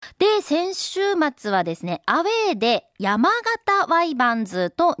で、先週末はですね、アウェーで山形ワイバン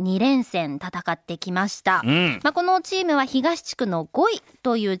ズと2連戦戦ってきました。このチームは東地区の5位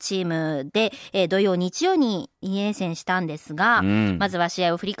というチームで、土曜日曜に2連戦したんですが、まずは試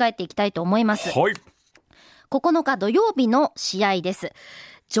合を振り返っていきたいと思います。はい。9日土曜日の試合です。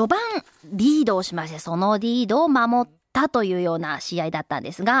序盤リードをしまして、そのリードを守ったというような試合だったん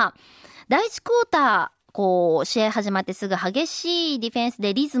ですが、第1クォーター試合始まってすぐ激しいディフェンス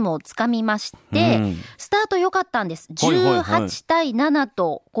でリズムをつかみまして、スタート良かったんです。18対7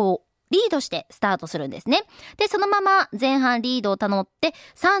とリードしてスタートするんですね。で、そのまま前半リードを保って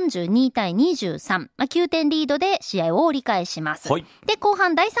32対23、9点リードで試合を折り返します。で、後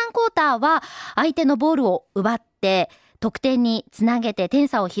半第3クォーターは相手のボールを奪って得点につなげて点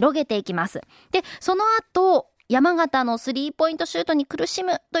差を広げていきます。で、その後山形のスリーポイントシュートに苦し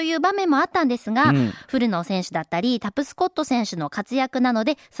むという場面もあったんですが、古野選手だったりタプスコット選手の活躍なの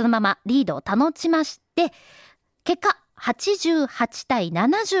でそのままリードを保ちまして、結果88対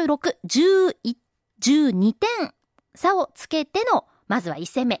76、12点差をつけてのまずは1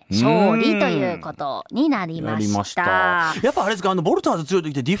戦目勝利ということになりました。やっぱあれですか、ボルターズ強い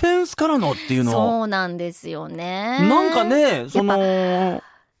時ってディフェンスからのっていうのそうなんですよね。なんかね、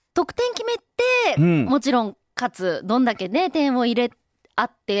得点決めて、もちろん勝つ、どんだけね点を入れ合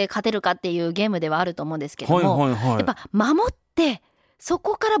って勝てるかっていうゲームではあると思うんですけども、やっぱ守ってそ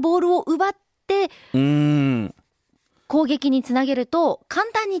こからボールを奪って攻撃につなげると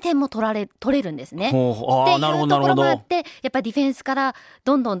簡単に点も取れるんですね。っていうところもあって、やっぱりディフェンスから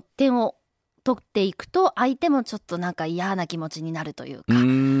どんどん点を取っていくと相手もちょっとなんか嫌な気持ちになるというか、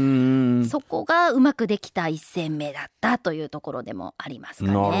そこがうまくできた1戦目だったというところでもあります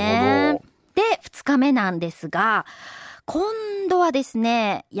かね。で、2日目なんですが、今度はです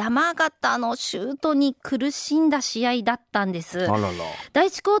ね、山形のシュートに苦しんだ試合だったんです。第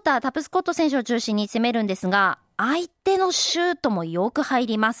1クォータータプスコット選手を中心に攻めるんですが、相手のシュートもよく入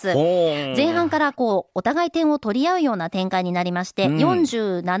ります。前半からお互い点を取り合うような展開になりまして、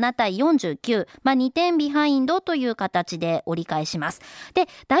47対49、2点ビハインドという形で折り返します。で、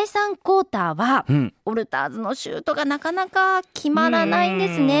第3クォーターは、オルターズのシュートがなかなか決まらないん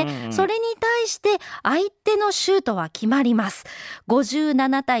ですね。それに対して相手のシュートは決まります。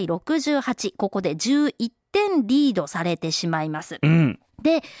57対68、ここで11点リードされてしまいます。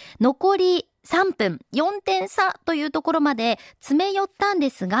で、残り3分、4点差というところまで詰め寄ったんで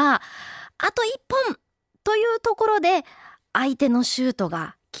すが、あと1本というところで相手のシュート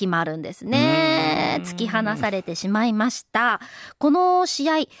が決まるんですね。突き放されてしまいました。この試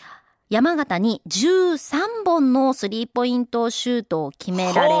合、山形に13本のスリーポイントシュートを決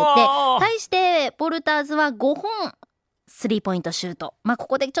められて、対してボルターズは5本スリーポイントシュート。こ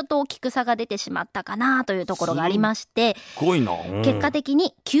こでちょっと大きく差が出てしまったかなというところがありまして、すごいな。結果的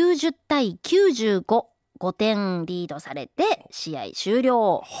に90対95、5点リードされて試合終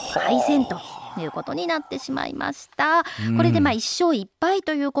了、敗戦ということになってしまいました。これで1勝1敗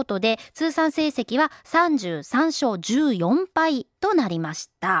ということで、通算成績は33勝14敗となりまし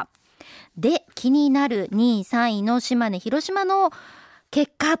た。で、気になる2位3位の島根広島の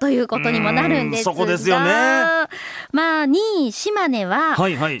結果ということにもなるんですが、そこですよね。2位島根は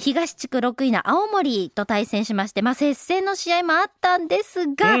東地区6位の青森と対戦しまして、接戦の試合もあったんです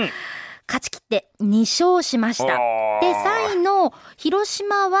が、勝ち切って2勝しました。で、3位の広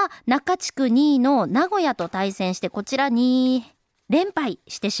島は中地区2位の名古屋と対戦して、こちらに連敗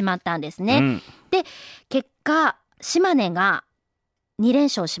してしまったんですね。で、結果島根が2連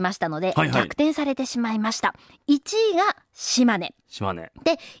勝しましたので、逆転されてしまいました。1位が島根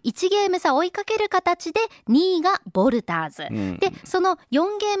で、1ゲーム差追いかける形で2位がボルターズ、で、その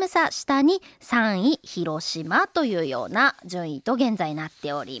4ゲーム差下に3位広島というような順位と現在なっ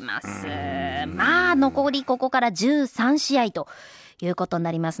ております。残りここから13試合ということに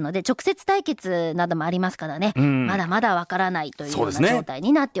なりますので、直接対決などもありますからね、まだまだわからないというような状態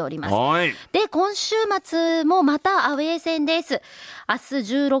になっております。で、今週末もまたアウェー戦です。明日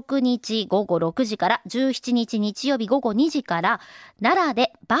16日午後6時から17日日曜日午後2時から奈良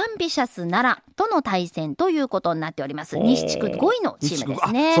でバンビシャス奈良との対戦ということになっております。西地区5位のチームで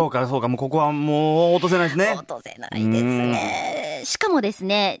すね。そうかもうここはもう落とせないですね。落とせないですね。しかもです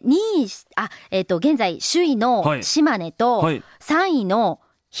ね、現在首位の島根と3位の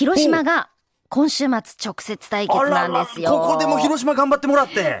広島が今週末直接対決なんですよ。ここでも広島頑張ってもらっ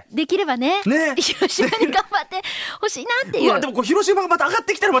て。できればね。広島に頑張ってほしいなっていう。でも広島がまた上がっ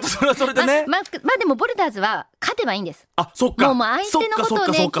てきたらまたそれはそれでね。まあでもボルターズは勝てばいいんです。そっか。もう相手のことを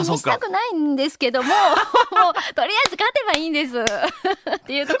ね、気にしたくないんですけども、もうとりあえず勝てばいいんです。っ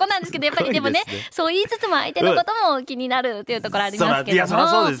ていうところなんですけど、やっぱりでもね、そう言いつつも相手のことも気になるっていうところありますけども。そりゃ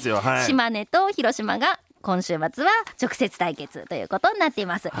そうですよ。島根と広島が今週末は直接対決ということになってい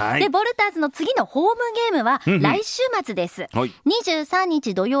ます。で、ボルターズの次のホームゲームは来週末です。23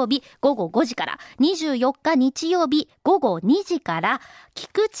日土曜日午後5時から、24日日曜日午後2時から、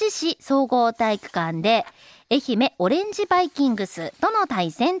菊池市総合体育館で、愛媛オレンジバイキングスとの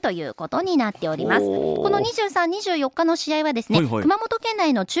対戦ということになっております。この23、24日の試合はですね、熊本県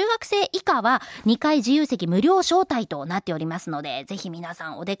内の中学生以下は2回自由席無料招待となっておりますので、ぜひ皆さ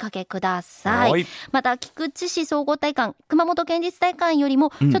んお出かけください。また、菊池市総合体育館、熊本県立体育館より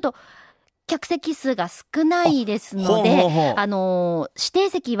もちょっと客席数が少ないですので、指定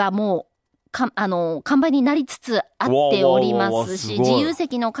席はもう完売になりつつあっておりますし、自由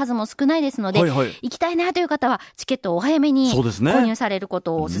席の数も少ないですので、行きたいなという方はチケットをお早めに購入されるこ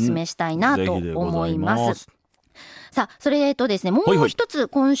とをお勧めしたいなと思います。さあ、それとですね、もう一つ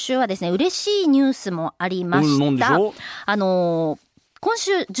今週はですね、嬉しいニュースもありました。今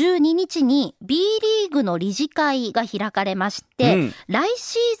週12日に B リーグの理事会が開かれまして、来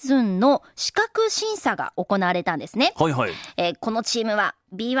シーズンの資格審査が行われたんですね。このチームは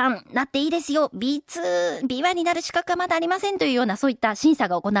B1 なっていいですよ、B2、B1 になる資格はまだありませんというようなそういった審査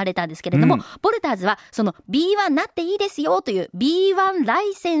が行われたんですけれども、ボルターズはその B1 なっていいですよという B1 ラ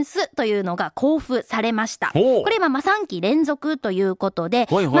イセンスというのが交付されました。これは3期連続ということで、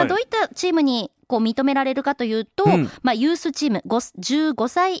どういったチームに認められるかというと、ユースチーム15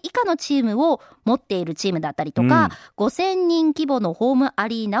歳以下のチームを持っているチームだったりとか、5000人規模のホームア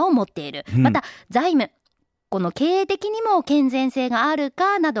リーナを持っている。また、財務。この経営的にも健全性がある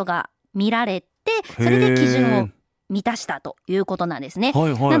かなどが見られて、それで基準を満たしたということなんですね。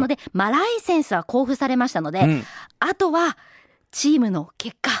なので、ライセンスは交付されましたので、あとは、チームの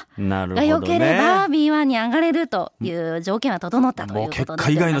結果が良ければ B1 に上がれるという条件は整ったということです。もう結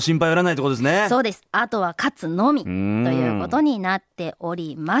果以外の心配はいらないということですね。そうです。あとは勝つのみということになってお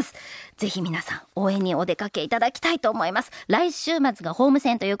ります。ぜひ皆さん応援にお出かけいただきたいと思います。来週末がホーム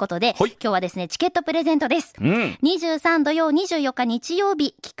戦ということで、今日はですね、チケットプレゼントです。23土曜24日日曜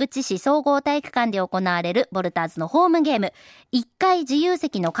日、菊池市総合体育館で行われるボルターズのホームゲーム、1回自由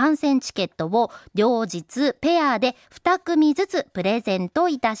席の観戦チケットを両日ペアで2組ずつプレゼント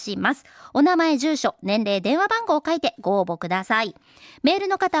いたします。お名前、住所、年齢、電話番号を書いてご応募ください。メール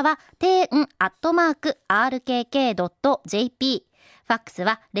の方はten@rkk.jp、ファックス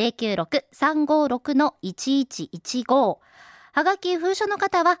は 096-356-1115。はがき封書の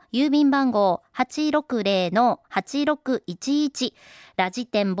方は郵便番号 860-8611、ラジ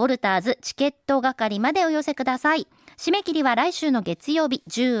テンボルターズチケット係までお寄せください。締め切りは来週の月曜日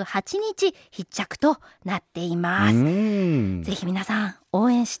18日必着となっています。ぜひ皆さん応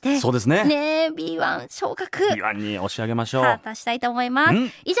援して、そうですね。B1 昇格 B1 に押し上げましょう。果たしたいと思います。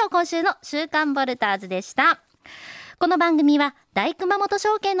以上、今週の週刊ボルターズでした。この番組は大熊本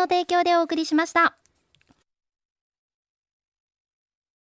証券の提供でお送りしました。